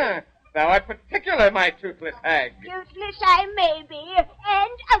husband. Thou art particular, my toothless hag. Toothless I may be,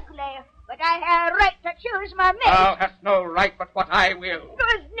 and ugly, but I have a right to choose my mate. Thou hast no right but what I will.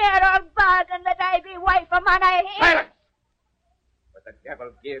 'Twas ne'er a bargain that I be wife of man I hate. Silence! What the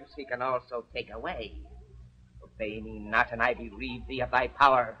devil gives, he can also take away. Obey me not, and I bereave thee of thy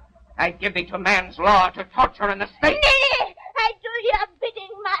power. I give thee to man's law to torture in the state. Nay, I do your bidding,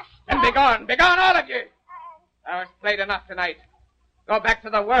 master. And begone, all of you. Thou hast played enough tonight. Go back to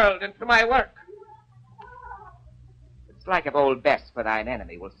the world and to my work. It's like of old Bess for thine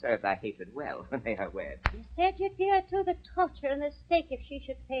enemy will serve thy hatred well when they are wed. You said you'd be her to the torture and the stake if she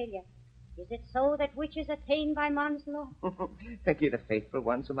should fail you. Is it so that witches attain by man's law? Think ye the faithful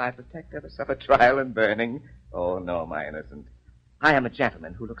ones whom I protect ever suffer trial and burning? Oh, no, my innocent. I am a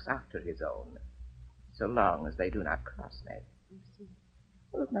gentleman who looks after his own, so long as they do not cross me.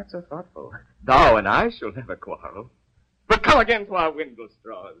 Well, not so thoughtful. Thou and I shall never quarrel. But come again to our windle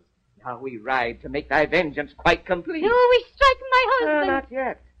straws. Now we ride to make thy vengeance quite complete. Do we strike my husband? Not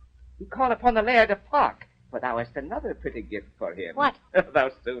yet. We call upon the Laird of Park, for thou hast another pretty gift for him. What?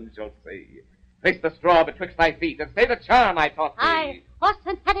 Thou soon shalt see. Place the straw betwixt thy feet and say the charm I taught thee. Aye, horse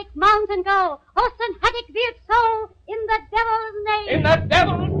and haddock, mount and go. Horse and haddock, be it so, in the devil's name. In the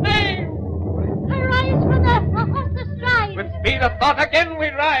devil's name! Arise from the horse astride. With speed of thought again we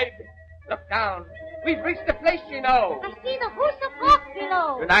ride. Look down. We've reached the place you know. I see the house of hawk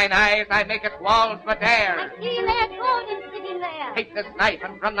below. To thine eyes I make it walls but dare. I see Laird Gordon sitting there. Take this knife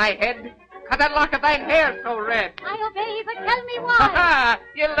and from thy head cut that lock of thine hair so red. I obey, but tell me why. Ha-ha!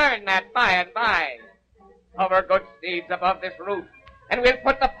 You'll learn that by and by. Hover good steeds above this roof, and we'll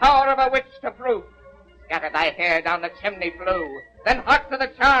put the power of a witch to proof. Scatter thy hair down the chimney flue, then hark to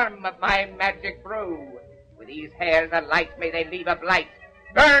the charm of my magic brew. With these hairs alight may they leave a blight,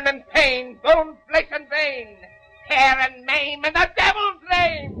 burn and pain, bone, flesh, and vein, tear and maim in the devil's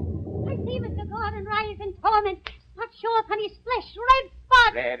name. I see Mr. Gordon rise in torment, not show upon his flesh, red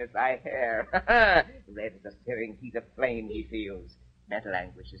spot. Red as thy hair, red as the searing heat of flame he feels. Mental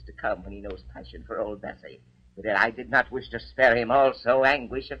anguish is to come when he knows passion for old Bessie. But yet I did not wish to spare him also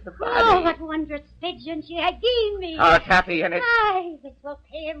anguish of the body. Oh, what wondrous vengeance ye have given me. Art happy in it? Aye, this will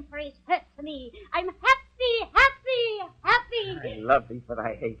pay him for his hurt to me. I'm happy, happy, happy. I love thee for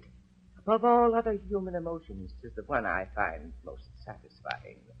thy hate. Above all other human emotions, 'tis the one I find most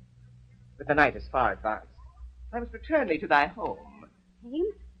satisfying. But the night is far advanced. I must return thee to thy home. Him?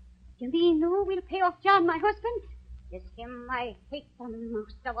 You mean no, we'll pay off John, my husband? It's him I hate the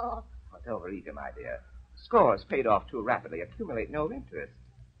most of all. Don't overeager, my dear. Scores paid off too rapidly accumulate no interest.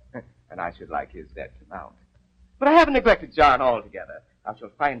 And I should like his debt to mount. But I haven't neglected John altogether. I shall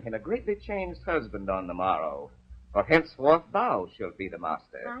find him a greatly changed husband on the morrow. For henceforth thou shalt be the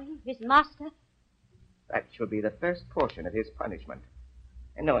master. Aye, his master? That shall be the first portion of his punishment.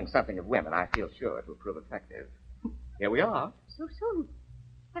 And knowing something of women, I feel sure it will prove effective. Here we are. So soon.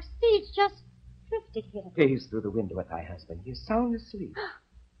 Our steeds just drifted here. Gaze through the window at thy husband. He is sound asleep.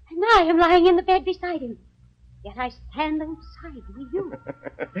 And I am lying in the bed beside him. Yet I stand outside with you.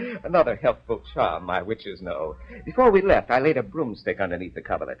 Another helpful charm my witches know. Before we left, I laid a broomstick underneath the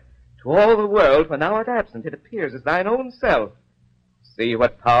coverlet. To all the world, when thou art absent, it appears as thine own self. See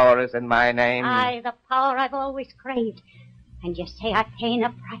what power is in my name. Aye, the power I've always craved. And you say I pay a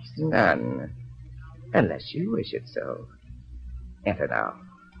price. None. Unless you wish it so. Enter now.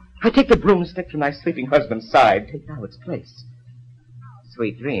 I take the broomstick from my sleeping husband's side. Take now its place.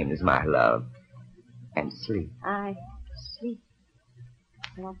 Sweet dreams, my love. And sleep. I sleep.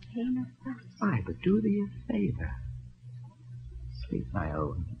 No pain or fuss. Why, but do thee a favor. Sleep, my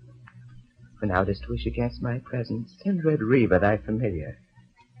own. When thou dost wish against my presence, send Red Reva, thy familiar.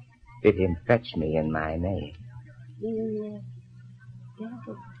 Bid him fetch me in my name. In the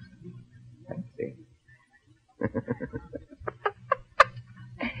devil's Fancy.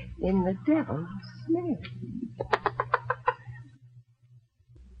 In the devil's name.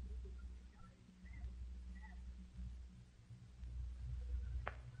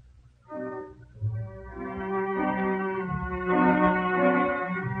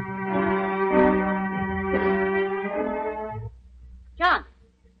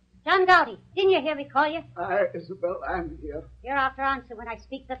 John Gowdy, didn't you hear me call you? Isabel, I'm here. You're after answer when I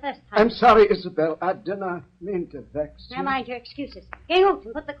speak the first time. I'm sorry, Isabel. I didn't mean to vex you. Never mind your excuses. Get out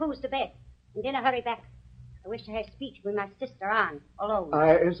and put the coos to bed. And dinner hurry back. I wish to have speech with my sister Anne, alone.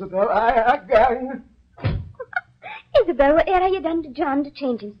 Isabel, again. Isabel, what have you done to John to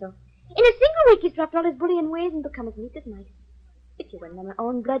change him so? In a single week he's dropped all his bullying ways and become as meek as mice. If you were my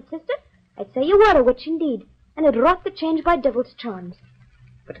own blood sister, I'd say you were a witch indeed, and had wrought the change by devil's charms.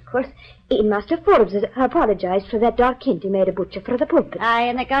 But, of course, even Master Forbes has apologized for that dark hint he made about you for the pulpit. Aye,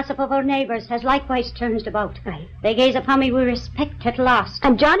 and the gossip of our neighbours has likewise turned about. Aye. They gaze upon me with respect at last.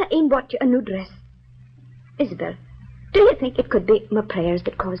 And John ain't bought you a new dress. Isabel, do you think it could be my prayers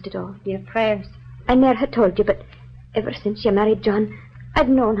that caused it all? Your prayers? I never had told you, but ever since you married John, I've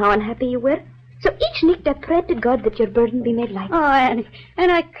known how unhappy you were. So each night I prayed to God that your burden be made light. Oh, Annie,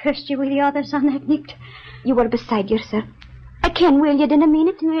 and I cursed you with the others on that night. You were beside yourself. I can, Will, you didn't mean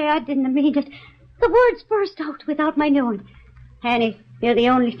it? No, I didn't mean it. The words burst out without my knowing. Annie, you're the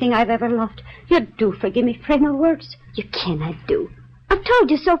only thing I've ever loved. You do forgive me for my words. You can, I do. I've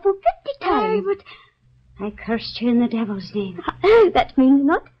told you so for 50 times. Aye, but I cursed you in the devil's name. That means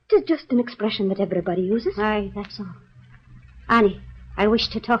not. 'Tis just an expression that everybody uses. Aye, that's all. Annie, I wish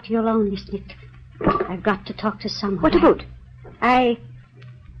to talk to you alone this night. I've got to talk to someone. What about?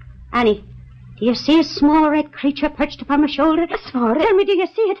 Annie, do you see a small red creature perched upon my shoulder? A small red? Tell me, do you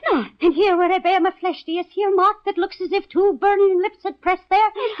see it? No. And here where I bear my flesh, do you see a mark that looks as if two burning lips had pressed there?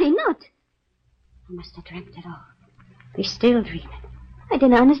 I see not. I must have dreamt it all. Be still dreaming. I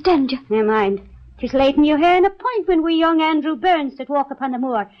didn't understand you. Never mind. 'Tis late and you hear an appointment with young Andrew Burns that walk upon the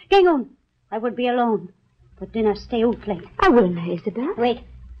moor. Gang on. I would be alone. But dinner stay out late. I will now, Isabel. Wait.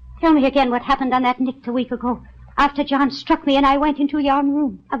 Tell me again what happened on that night a week ago. After John struck me and I went into yon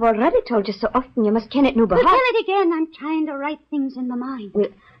room. I've already told you so often you must ken it no behalf. Well, tell it again. I'm trying to write things in my mind. Well,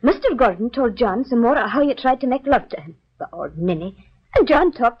 Mr. Gordon told John some more of how you tried to make love to him. The old ninny. And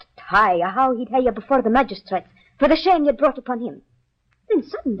John talked tie of how he'd have you before the magistrates for the shame you'd brought upon him. Then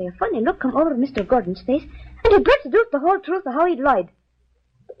suddenly a funny look come over Mr. Gordon's face, and he blurted out the whole truth of how he'd lied.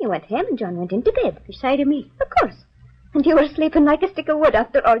 Then you went home and John went into bed. Beside of me? Of course. And you were sleeping like a stick of wood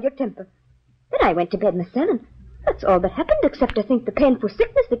after all your temper. Then I went to bed myself, and that's all that happened, except I think the painful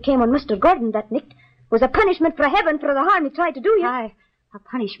sickness that came on Mr. Gordon that night was a punishment from heaven for the harm he tried to do you. Aye, a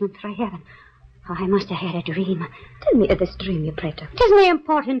punishment from heaven. Oh, I must have had a dream. Tell me of this dream you prayed of. 'Tisn't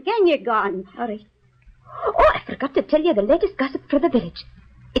important. Gang you gone. All right. Oh, I forgot to tell you the latest gossip for the village.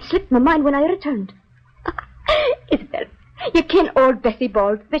 It slipped my mind when I returned. Isabel, you ken old Bessie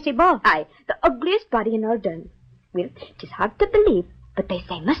Bald. Bessie Bald? Aye, the ugliest body in our Down. Well, 'tis hard to believe, but they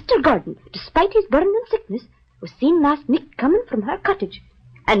say Mr. Gordon, despite his burning sickness, was seen last night coming from her cottage.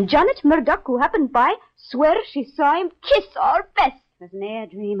 And Janet Murdoch, who happened by, swears she saw him kiss our Bess. It was ne'er a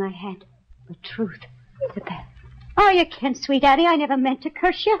dream I had, but truth. Isabel. Oh, you can't, sweet Annie. I never meant to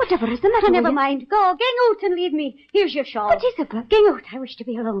curse you. Whatever is the matter with never you? mind. Go, gang out and leave me. Here's your shawl. But Isabel. Gang out. I wish to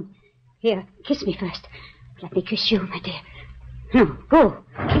be alone. Here, kiss me first. Let me kiss you, my dear. No, go.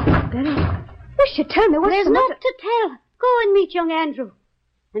 Isabel, you should tell me what's There's the matter. naught to tell. Go and meet young Andrew.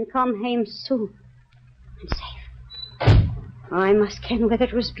 And come home soon. And safe. Oh, I must ken whether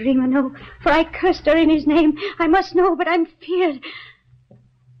it was dream or no, for I cursed her in his name. I must know, but I'm feared.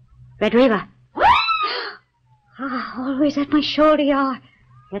 Red Reva. Always at my shoulder you are,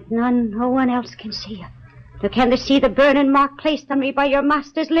 yet no one else can see you. Now can they see the burning mark placed on me by your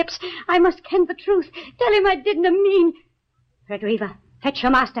master's lips? I must ken the truth. Tell him I didn't mean. Red Reva, fetch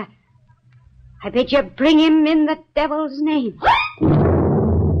your master. I bid you bring him in the devil's name.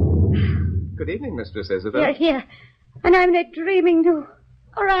 Good evening, Mistress Isabel. You're here, and I'm not dreaming, too.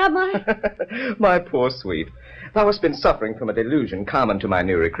 Or am I? My poor sweet. Thou hast been suffering from a delusion common to my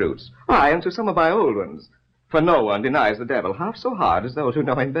new recruits. Aye, and to some of my old ones. For no one denies the devil half so hard as those who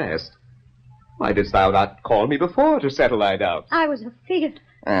know him best. Why didst thou not call me before to settle thy doubts? I was afeard.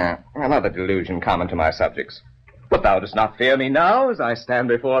 Another delusion common to my subjects. But thou dost not fear me now as I stand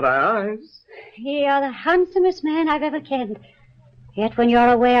before thy eyes. Ye are the handsomest man I've ever kenned. Yet when you're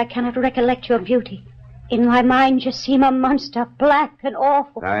away, I cannot recollect your beauty. In my mind, you seem a monster, black and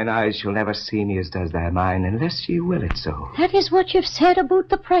awful. Thine eyes shall never see me as does thy mind, unless ye will it so. That is what you've said about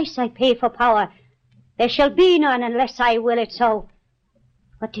the price I pay for power. There shall be none unless I will it so.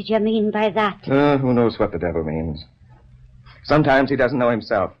 What did you mean by that? Who knows what the devil means? Sometimes he doesn't know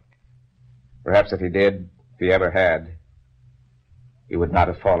himself. Perhaps if he did, if he ever had, he would not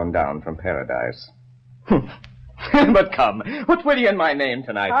have fallen down from paradise. But come, what will you in my name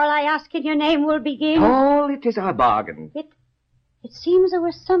tonight? All I ask in your name will begin. Oh, it is our bargain. It seems there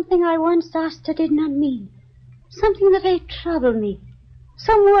was something I once asked I did not mean. Something that may trouble me.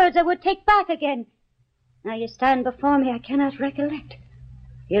 Some words I would take back again. Now you stand before me, I cannot recollect.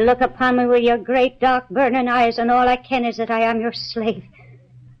 You look upon me with your great dark burning eyes, and all I ken is that I am your slave.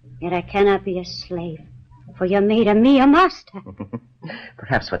 Yet I cannot be a slave, for you made of me a master.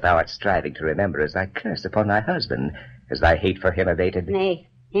 Perhaps what thou art striving to remember is thy curse upon thy husband, as thy hate for him abated. Nay,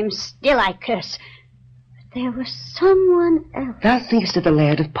 him still I curse. But there was someone else. Thou thinkest of the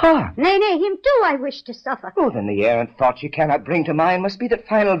Laird of Par. Nay, him too I wish to suffer. Oh, then the errant thought you cannot bring to mind must be that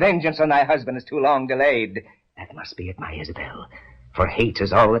final vengeance on thy husband is too long delayed. That must be it, my Isabel. For hate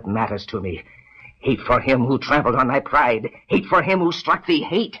is all that matters to me. Hate for him who trampled on thy pride. Hate for him who struck thee.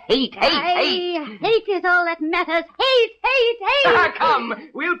 Hate. Hate is all that matters. Hate. Come,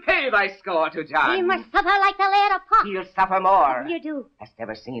 we'll pay thy score to John. You must suffer like the Laird of Par. He'll suffer more. You do. Hast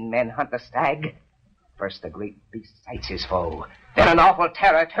ever seen men hunt the stag? First the great beast sights his foe. Then an awful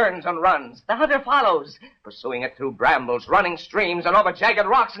terror turns and runs. The hunter follows, pursuing it through brambles, running streams, and over jagged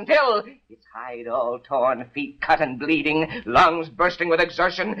rocks until its hide all torn, feet cut and bleeding, lungs bursting with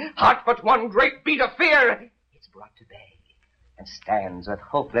exertion, heart but one great beat of fear. It's brought to bay and stands with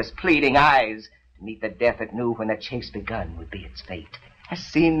hopeless, pleading eyes to meet the death it knew when the chase begun would be its fate. Hast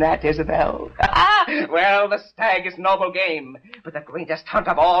seen that, Isabel? Well, the stag is noble game, but the greatest hunt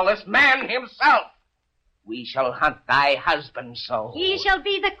of all is man himself. We shall hunt thy husband so. He shall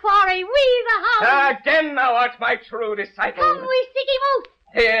be the quarry, we the hound. Again thou art my true disciple. Come, we seek him out.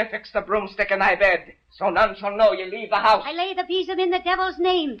 Here, fix the broomstick in thy bed, so none shall know ye leave the house. I lay the besom in the devil's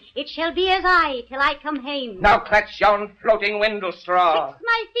name. It shall be as I till I come hame. Now clutch yon floating windle straw. Fix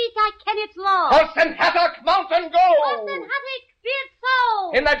my feet, I ken its law. Horse and hattock, mount and go. Horse and hattock, be it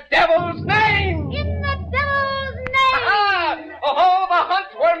so. In the devil's name. In the devil's name. Oh, the hunt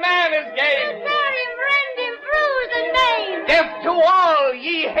where man is game. Tear him, rend him, bruise and maim. Death to all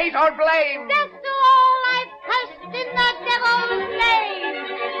ye hate or blame. Death to all I've cursed in the devil's name.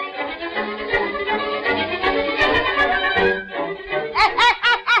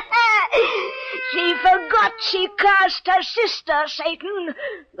 She forgot she cast her sister, Satan,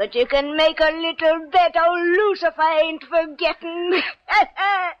 but you can make a little bet old Lucifer ain't forgetting.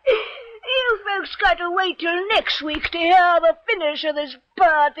 You folks got to wait till next week to hear the finish of this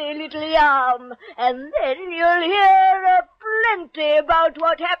party little yarn, and then you'll hear plenty about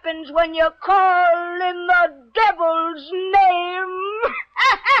what happens when you call in the devil's name.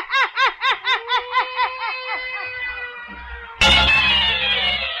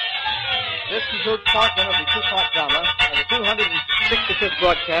 This concludes part one of the two-part drama of the 265th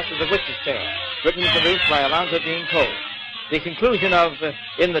broadcast of The Witch's Tale, written and produced by Alonzo Dean Cole. The conclusion of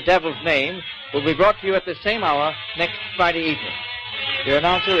In the Devil's Name will be brought to you at the same hour next Friday evening. Your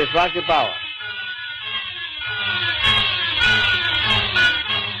announcer is Roger Bauer.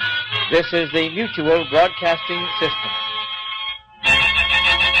 This is the Mutual Broadcasting System.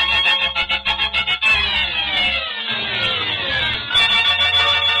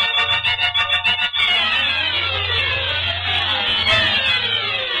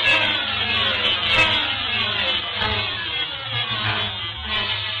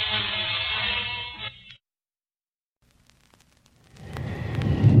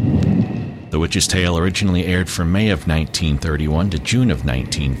 The Witch's Tale originally aired from May of 1931 to June of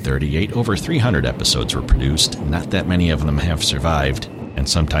 1938. Over 300 episodes were produced. Not that many of them have survived, and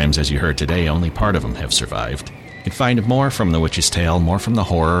sometimes, as you heard today, only part of them have survived. You can find more from The Witch's Tale, more from the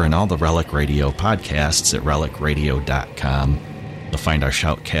horror, and all the Relic Radio podcasts at relicradio.com. You'll find our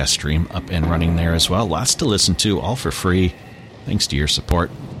Shoutcast stream up and running there as well. Lots to listen to, all for free. Thanks to your support.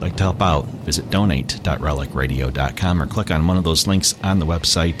 If you'd like to help out, visit donate.relicradio.com or click on one of those links on the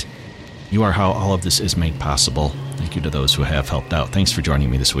website. You are how all of this is made possible. Thank you to those who have helped out. Thanks for joining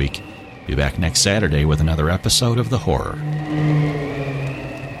me this week. Be back next Saturday with another episode of The Horror.